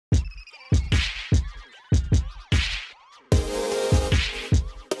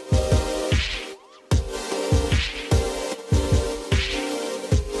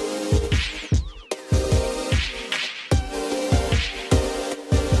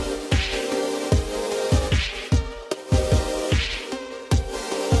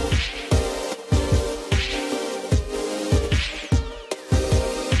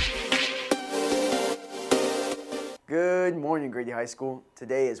Grady High School.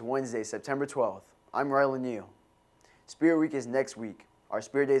 Today is Wednesday, September 12th. I'm Rylan Neal. Spirit Week is next week. Our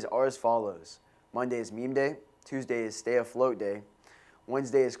Spirit Days are as follows. Monday is Meme Day. Tuesday is Stay Afloat Day.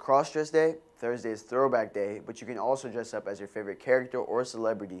 Wednesday is Cross Dress Day. Thursday is Throwback Day, but you can also dress up as your favorite character or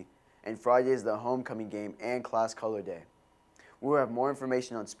celebrity. And Friday is the Homecoming Game and Class Color Day. We will have more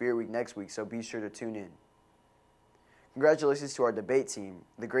information on Spirit Week next week, so be sure to tune in. Congratulations to our debate team,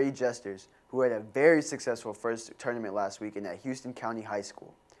 the Grady Jesters, who had a very successful first tournament last weekend at Houston County High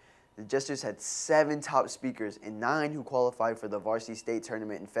School. The Jesters had 7 top speakers and 9 who qualified for the varsity state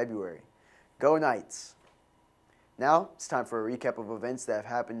tournament in February. Go Knights! Now, it's time for a recap of events that have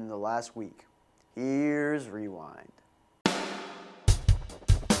happened in the last week. Here's Rewind.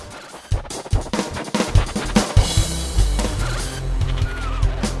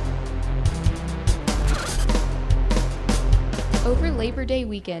 Over Labor Day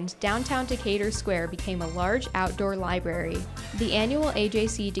weekend, downtown Decatur Square became a large outdoor library. The annual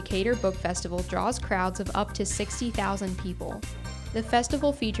AJC Decatur Book Festival draws crowds of up to 60,000 people. The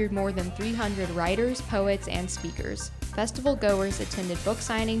festival featured more than 300 writers, poets, and speakers. Festival goers attended book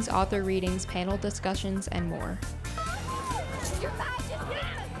signings, author readings, panel discussions, and more.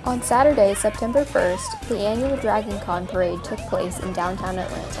 On Saturday, September 1st, the annual Dragon Con parade took place in downtown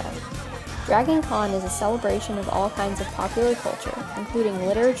Atlanta. Dragon Con is a celebration of all kinds of popular culture, including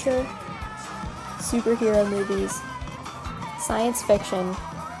literature, superhero movies, science fiction,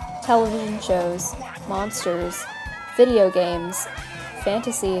 television shows, monsters, video games,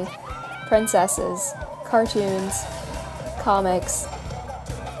 fantasy, princesses, cartoons, comics,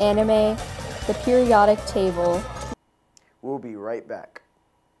 anime, the periodic table. We'll be right back.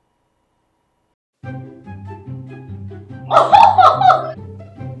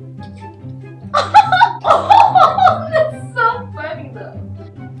 That's so funny though.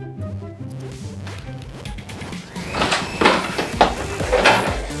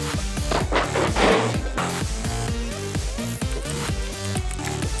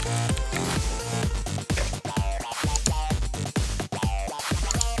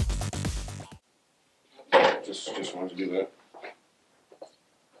 Just wanted to do that.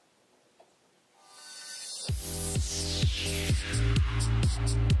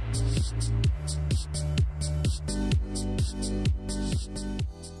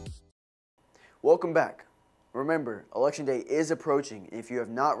 Welcome back. Remember, Election Day is approaching, and if you have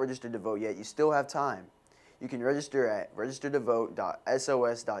not registered to vote yet, you still have time. You can register at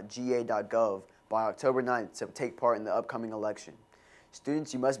registertovote.sos.ga.gov by October 9th to take part in the upcoming election.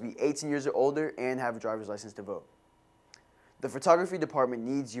 Students, you must be 18 years or older and have a driver's license to vote. The photography department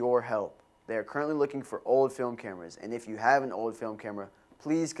needs your help. They are currently looking for old film cameras, and if you have an old film camera,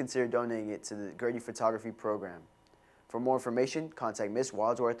 please consider donating it to the Grady Photography Program. For more information, contact Ms.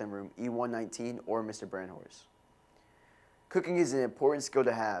 Wadsworth in room E119 or Mr. Brandhorst. Cooking is an important skill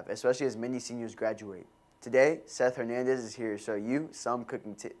to have, especially as many seniors graduate. Today, Seth Hernandez is here to show you some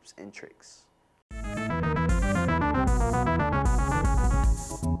cooking tips and tricks.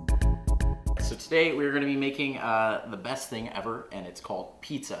 So today we're going to be making the best thing ever, and it's called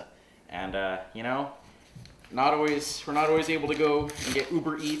pizza. And you know, we're not always able to go and get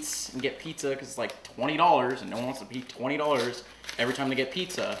Uber Eats and get pizza because it's like $20, and no one wants to pay $20 every time they get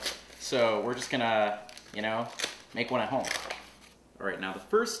pizza. So we're just gonna, you know, make one at home. All right, now the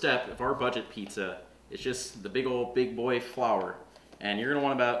first step of our budget pizza is just the big boy flour, and you're gonna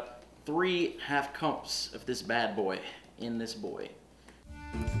want about 3 half cups of this bad boy in this boy.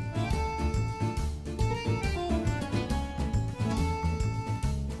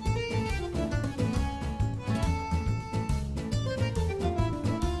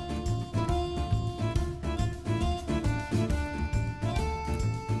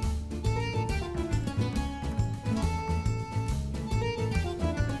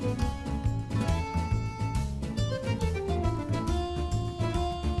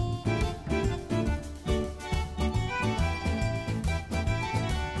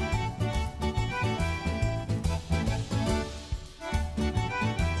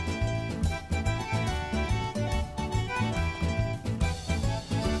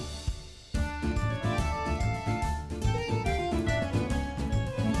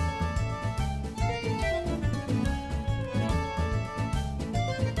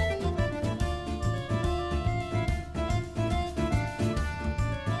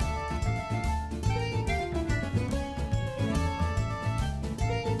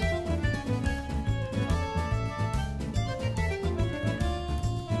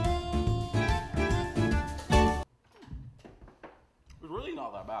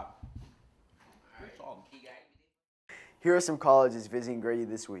 Not that bad. Here are some colleges visiting Grady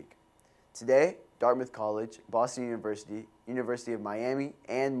this week. Today, Dartmouth College, Boston University, University of Miami,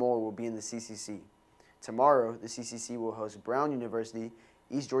 and more will be in the CCC. Tomorrow, the CCC will host Brown University,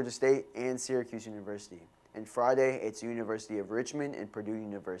 East Georgia State, and Syracuse University. And Friday, it's the University of Richmond and Purdue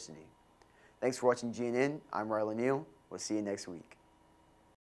University. Thanks for watching GNN. I'm Rylan Neal. We'll see you next week.